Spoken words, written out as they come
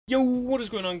Yo, what is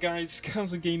going on, guys?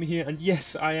 Council Gamer here, and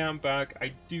yes, I am back.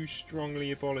 I do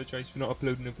strongly apologise for not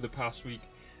uploading over the past week.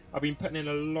 I've been putting in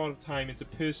a lot of time into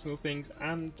personal things,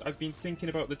 and I've been thinking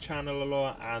about the channel a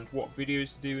lot and what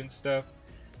videos to do and stuff.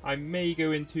 I may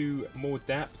go into more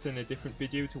depth in a different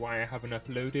video to why I haven't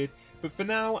uploaded, but for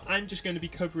now, I'm just going to be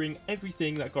covering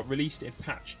everything that got released in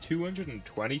patch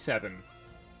 227.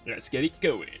 Let's get it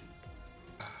going.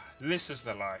 This is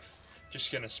the life.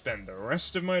 Just going to spend the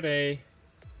rest of my day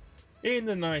in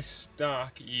the nice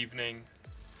dark evening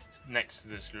next to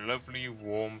this lovely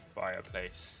warm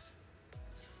fireplace.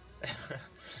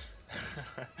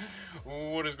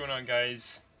 What is going on,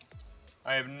 guys?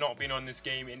 I have not been on this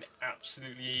game in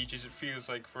absolutely ages. It feels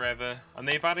like forever, and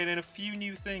they've added in a few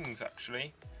new things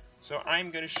actually, so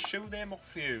I'm going to show them off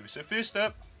for you. So first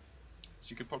up, as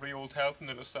you could probably all tell from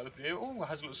the start of the video, oh, it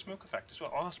has a little smoke effect as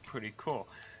well. Oh, that's pretty cool.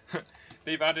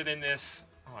 They've added in this,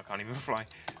 oh, I can't even fly.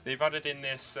 They've added in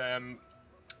this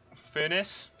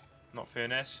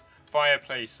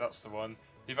fireplace, that's the one.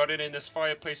 They've added in this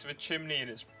fireplace with a chimney, and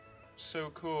it's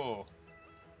so cool.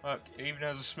 Look, it even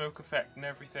has a smoke effect and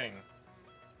everything.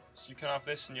 So you can have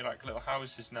this in your like little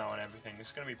houses now and everything.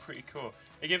 It's going to be pretty cool.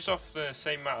 It gives off the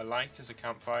same amount of light as a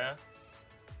campfire,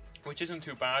 which isn't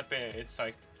too bad, but it's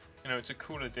like, you know, it's a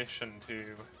cool addition to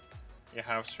your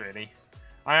house really.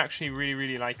 I actually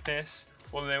really like this.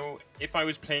 Although, if I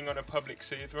was playing on a public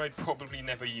server, I'd probably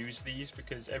never use these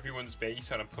because everyone's base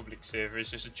on a public server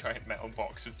is just a giant metal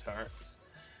box of turrets.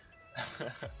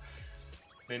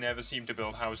 They never seem to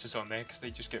build houses on there because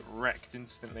they just get wrecked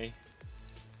instantly.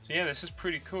 So yeah, this is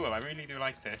pretty cool. I really do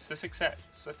like this. This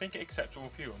accepts, I think it accepts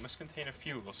all fuel. It must contain a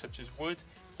fuel such as wood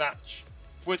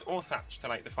or thatch to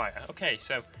light the fire. Okay,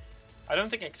 so I don't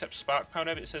think it accepts spark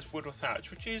powder, but it says wood or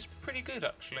thatch, which is pretty good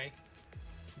actually.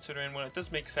 Considering, well, it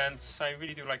does make sense. I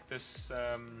really do like this,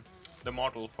 the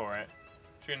model for it.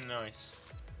 It's really nice.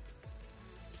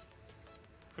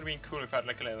 Would have been cool if I had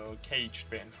like a little caged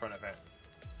bit in front of it.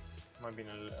 Might have been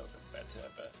a little bit better,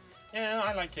 but yeah,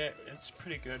 I like it. It's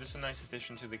pretty good. It's a nice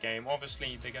addition to the game.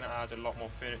 Obviously, they're going to add a lot more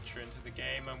furniture into the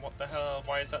game, and what the hell?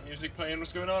 Why is that music playing?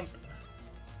 What's going on?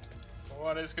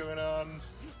 What is going on?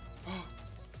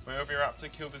 My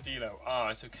Oviraptor killed a Dilo. Ah,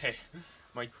 it's okay.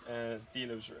 My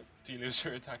Delos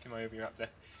are attacking my Oviraptor.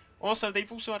 Also,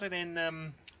 they've also added in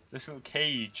this little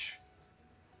cage.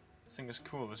 This thing is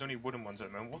cool. There's only wooden ones at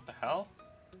the moment. What the hell?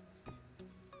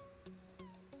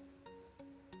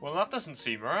 Well, that doesn't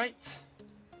seem right.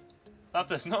 That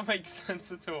does not make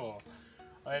sense at all.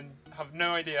 I have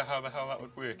no idea how the hell that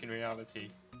would work in reality.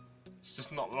 It's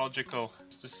just not logical.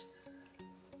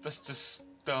 That's just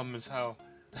dumb as hell.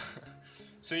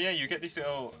 So yeah, you get these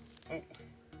little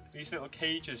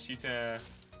cages you to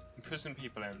imprison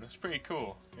people in. That's pretty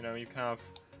cool. You know, you can have.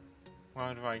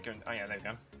 Where do I go? Oh yeah, there we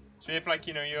go. So you have like,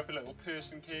 you know, you have a little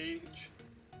person cage,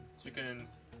 so you can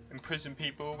imprison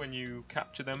people when you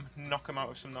capture them, knock them out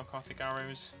with some narcotic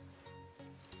arrows,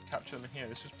 capture them here.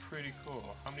 This is pretty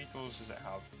cool. How many doors does it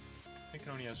have? I think it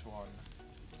only has one.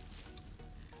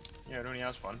 Yeah, it only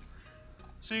has one.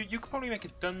 So you could probably make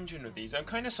a dungeon with these. I'm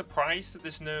kind of surprised that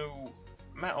there's no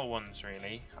metal ones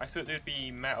really. I thought there'd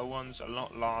be metal ones, a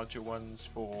lot larger ones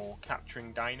for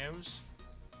capturing dinos,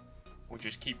 or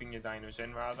just keeping your dinos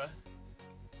in rather.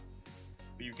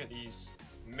 But you get these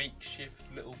makeshift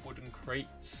little wooden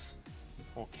crates,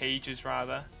 or cages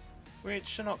rather,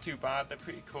 which are not too bad. They're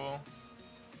pretty cool.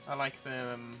 I like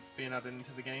them being added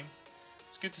into the game.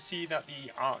 It's good to see that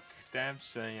the Arc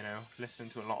devs are, you know, listening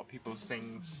to a lot of people's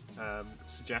things,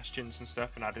 suggestions and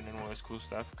stuff, and adding in all this cool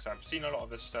stuff, because I've seen a lot of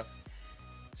this stuff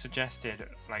suggested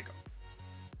like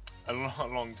a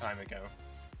long time ago,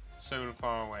 so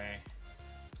far away,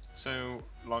 so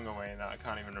long away that I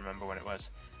can't even remember when it was.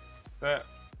 But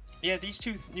yeah, these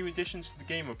two new additions to the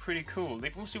game are pretty cool.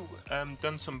 They've also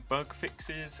done some bug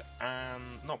fixes,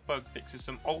 not bug fixes,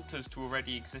 some alters to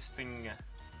already existing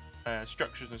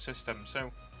structures and systems.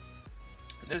 So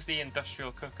there's the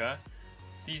industrial cooker.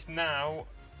 These now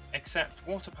accept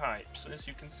water pipes. As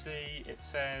you can see, it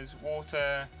says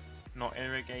water not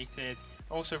irrigated.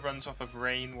 Also runs off of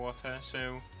rainwater,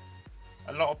 so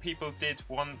a lot of people did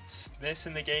want this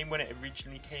in the game. When it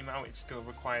originally came out, it still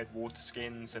required water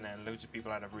skins, and then loads of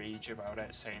people had a rage about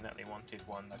it, saying that they wanted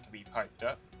one that could be piped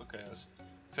up, because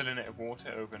filling it with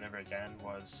water over and over again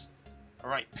was a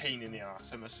right pain in the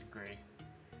arse. I must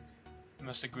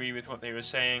agree with what they were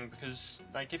saying, because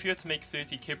like if you had to make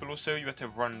 30 kibble or so, you had to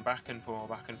run back and forth,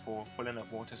 filling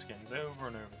up water skins over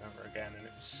and over again, and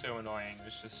it was so annoying. It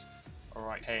was just a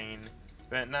right pain.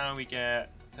 But now we get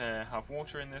to have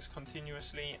water in this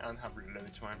continuously and have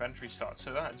loads more inventory slots,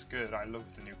 so that's good. I love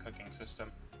the new cooking system.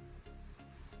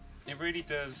 it really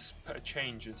does put a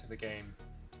change into the game.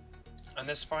 And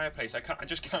this fireplace, I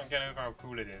just can't get over how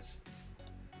cool it is.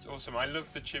 It's awesome. I love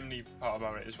the chimney part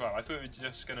about it as well. I thought it was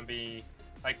just going to be,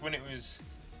 like when it was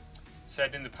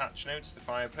said in the patch notes, the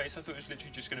fireplace, I thought it was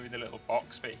literally just going to be the little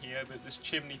box bit here, but this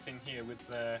chimney thing here with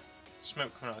the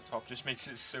smoke coming out the top just makes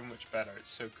it so much better. It's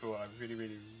so cool. I really,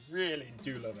 really, really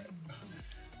do love it.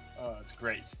 Oh, it's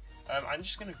great. I'm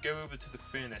just going to go over to the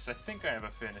furnace. I think I have a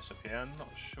furnace up here. I'm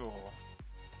not sure.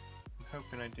 I'm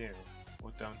hoping I do.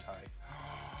 Or don't I?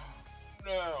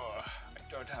 No,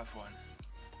 I don't have one.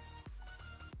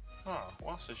 Oh,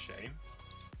 well, that's a shame.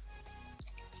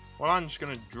 Well, I'm just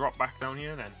going to drop back down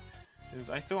here then.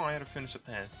 I thought I had a furnace up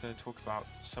there to talk about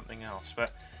something else,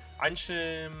 but I'm just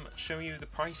show you the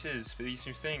prices for these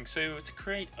new things. So, to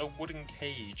create a wooden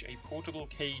cage, a portable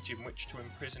cage in which to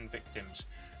imprison victims.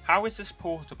 How is this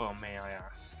portable, may I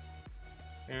ask?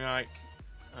 You're like,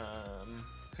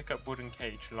 pick up wooden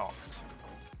cage locked.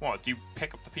 What, do you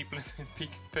pick up the people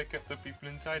pick up the people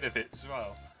inside of it as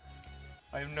well?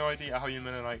 I have no idea how you're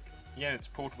gonna like. Yeah, it's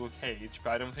portable cage,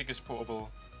 but I don't think it's portable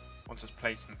once it's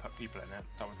placed and put people in it.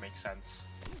 That would make sense.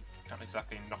 Can't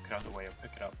exactly knock it out of the way or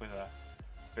pick it up with a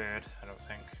bird, I don't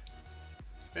think.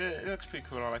 But it looks pretty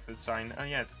cool. I like the design. And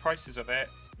yeah, the prices of it.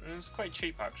 It's quite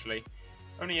cheap actually.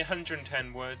 Only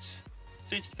 110 wood,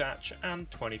 30 thatch, and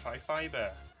 25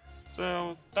 fibre.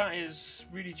 So that is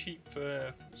really cheap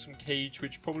for some cage,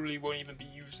 which probably won't even be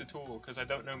used at all, because I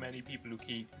don't know many people who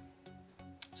keep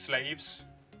slaves.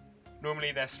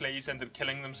 Normally their slaves end up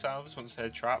killing themselves once they're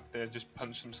trapped. They just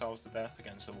punch themselves to death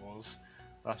against the walls.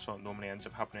 That's what normally ends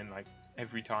up happening, like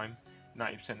every time.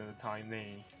 90% of the time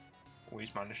they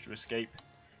always manage to escape.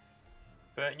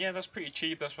 But yeah, that's pretty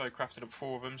cheap. That's why I crafted up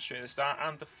 4 of them straight at the start,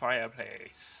 and the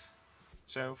fireplace.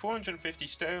 So 450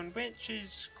 stone, which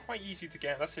is quite easy to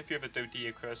get. That's if you have a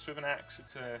Dodea crust. With an axe,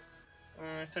 it's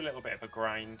a little bit of a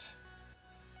grind.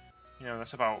 You know,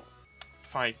 that's about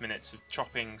 5 minutes of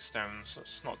chopping stones. So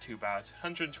it's not too bad.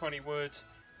 120 wood,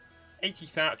 80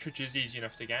 thatch, which is easy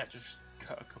enough to get. Just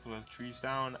cut a couple of trees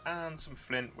down, and some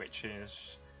flint, which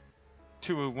is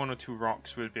 1 or 2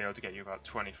 rocks would be able to get you about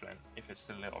 20 flint. If it's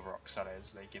the little rocks, that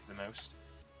is, they give the most.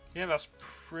 Yeah, that's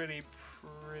pretty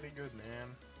good, man.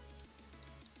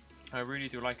 I really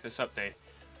do like this update.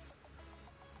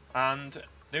 And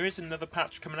there is another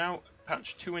patch coming out,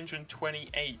 patch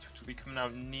 228, which will be coming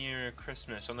out near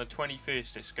Christmas. On the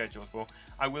 21st it's scheduled for.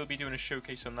 I will be doing a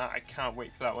showcase on that. I can't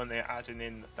wait for that one. They're adding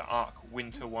in the Ark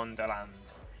Winter Wonderland,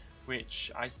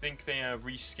 which I think they are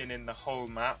reskinning the whole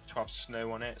map to have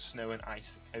snow on it, snow and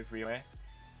ice everywhere.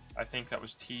 I think that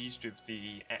was teased with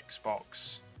the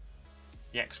Xbox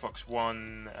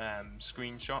One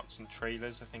screenshots and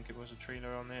trailers. I think it was a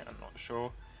trailer on there, I'm not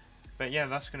sure. But yeah,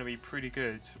 that's going to be pretty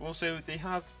good. Also, they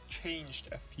have changed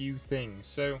a few things.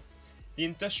 So, the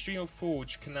Industrial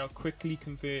Forge can now quickly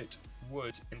convert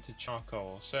wood into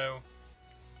charcoal. So,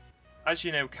 as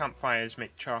you know, campfires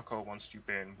make charcoal once you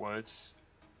burn wood.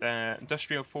 The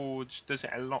Industrial Forge does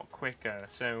it a lot quicker.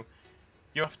 So,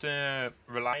 you have to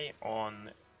rely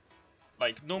on...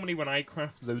 Like, normally when I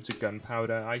craft loads of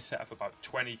gunpowder, I set up about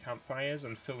 20 campfires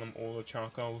and fill them all with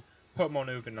charcoal, put them on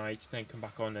overnight, then come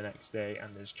back on the next day,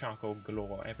 and there's charcoal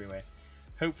galore everywhere.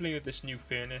 Hopefully with this new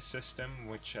furnace system,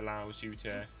 which allows you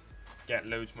to get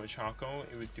loads more charcoal,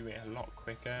 it would do it a lot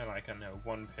quicker, like, I don't know,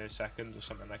 1 per second or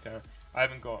something like that. I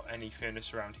haven't got any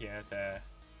furnace around here to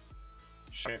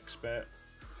shirks, but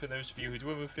for those of you who do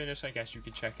have a furnace, I guess you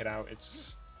could check it out.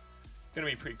 It's going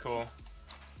to be pretty cool.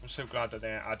 I'm so glad that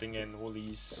they're adding in all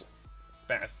these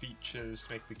better features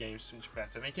to make the game so much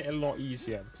better, make it a lot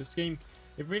easier, because this game,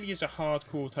 it really is a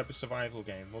hardcore type of survival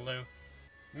game. Although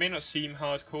it may not seem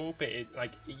hardcore, but it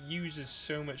uses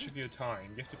so much of your time.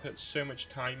 You have to put so much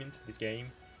time into this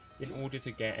game in order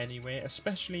to get anywhere,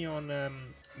 especially on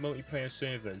multiplayer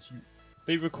servers.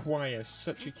 They require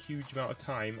such a huge amount of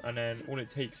time, and then all it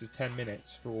takes is 10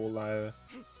 minutes for all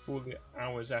the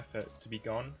hours effort to be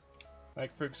gone.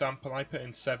 Like, for example, I put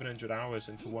in 700 hours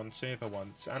into one server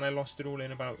once, and I lost it all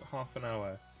in about half an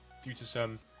hour due to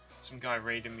some guy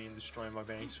raiding me and destroying my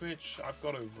base, which I've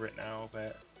got over it now,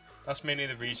 but that's mainly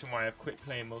the reason why I've quit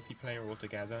playing multiplayer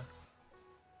altogether.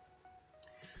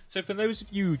 So for those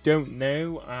of you who don't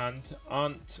know and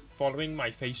aren't following my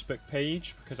Facebook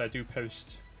page, because I do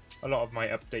post a lot of my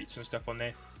updates and stuff on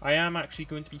there, I am actually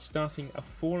going to be starting a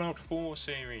Fallout 4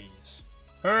 series.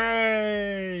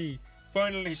 Hooray!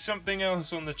 Finally, something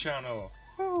else on the channel.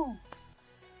 Woo!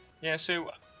 Yeah, so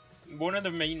one of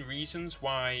the main reasons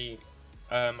why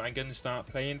I'm going to start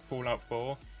playing Fallout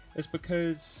 4 is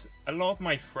because a lot of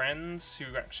my friends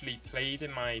who actually played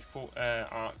in my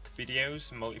Ark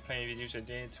videos, multiplayer videos I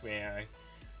did, where I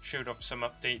showed off some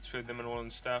updates with them and all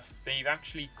and stuff. They've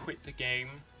actually quit the game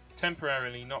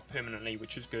temporarily, not permanently,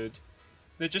 which is good.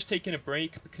 They're just taking a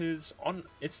break because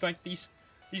it's like these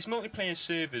multiplayer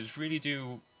servers really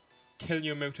do kill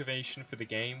your motivation for the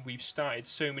game. We've started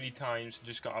so many times and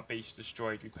just got our base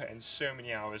destroyed. We put in so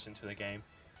many hours into the game.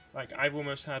 Like, I've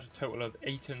almost had a total of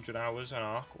 800 hours on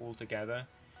Ark altogether,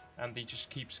 and they just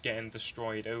keeps getting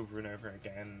destroyed over and over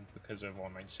again because of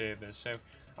online servers. So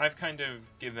I've kind of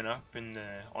given up in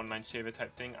the online server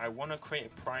type thing. I want to create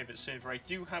a private server. I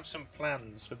do have some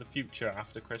plans for the future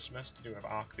after Christmas to do with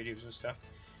Ark videos and stuff.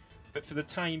 But for the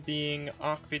time being,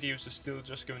 Ark videos are still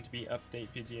just going to be update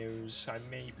videos. I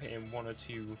may put in 1 or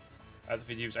 2 other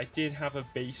videos. I did have a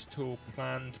base tour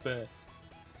planned, but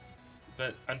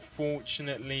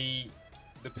unfortunately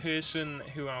the person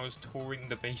who I was touring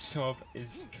the base of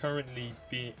is currently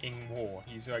in war.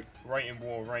 He's like right in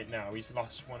war right now. He's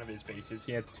lost one of his bases.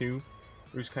 He had 2.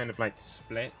 It was kind of like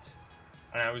split.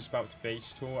 And I was about to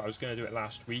base tour. I was going to do it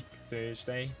last week,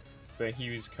 Thursday. But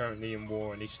he was currently in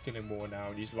war, and he's still in war now,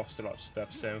 and he's lost a lot of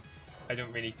stuff. So I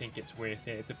don't really think it's worth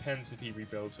it. It depends if he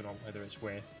rebuilds or not, whether it's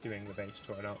worth doing the base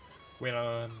tour or not.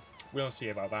 We'll see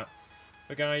about that.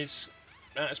 But guys,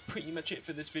 that's pretty much it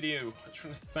for this video. I just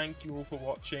want to thank you all for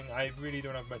watching. I really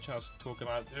don't have much else to talk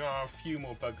about. There are a few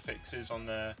more bug fixes on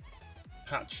the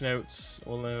patch notes,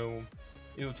 although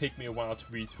it'll take me a while to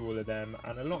read through all of them,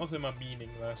 and a lot of them are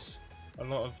meaningless. A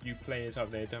lot of you players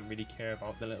out there don't really care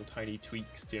about the little tiny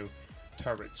tweaks to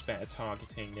turrets, better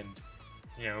targeting, and,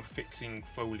 you know, fixing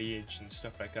foliage and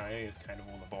stuff like that. It is kind of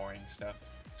all the boring stuff.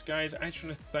 So guys, I just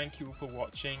want to thank you all for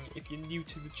watching. If you're new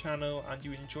to the channel and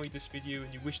you enjoyed this video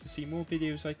and you wish to see more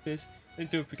videos like this, then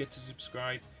don't forget to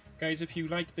subscribe. Guys, if you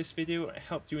liked this video and it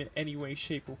helped you in any way,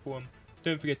 shape or form,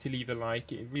 don't forget to leave a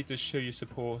like. It really does show your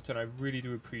support, and I really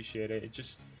do appreciate it. It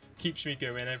just keeps me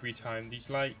going every time. These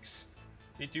likes,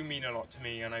 they do mean a lot to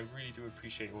me, and I really do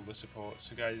appreciate all the support.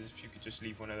 So guys, if you could just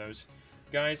leave one of those.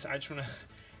 Guys, I just want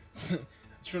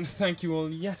to thank you all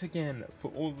yet again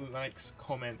for all the likes,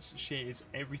 comments, shares,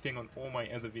 everything on all my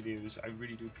other videos. I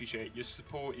really do appreciate it. Your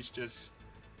support is just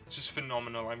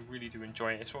phenomenal. I really do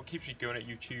enjoy it. It's what keeps me going at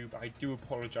YouTube. I do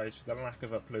apologise for the lack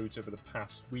of uploads over the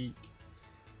past week.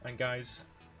 And guys,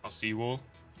 I'll see you all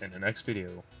in the next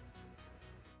video.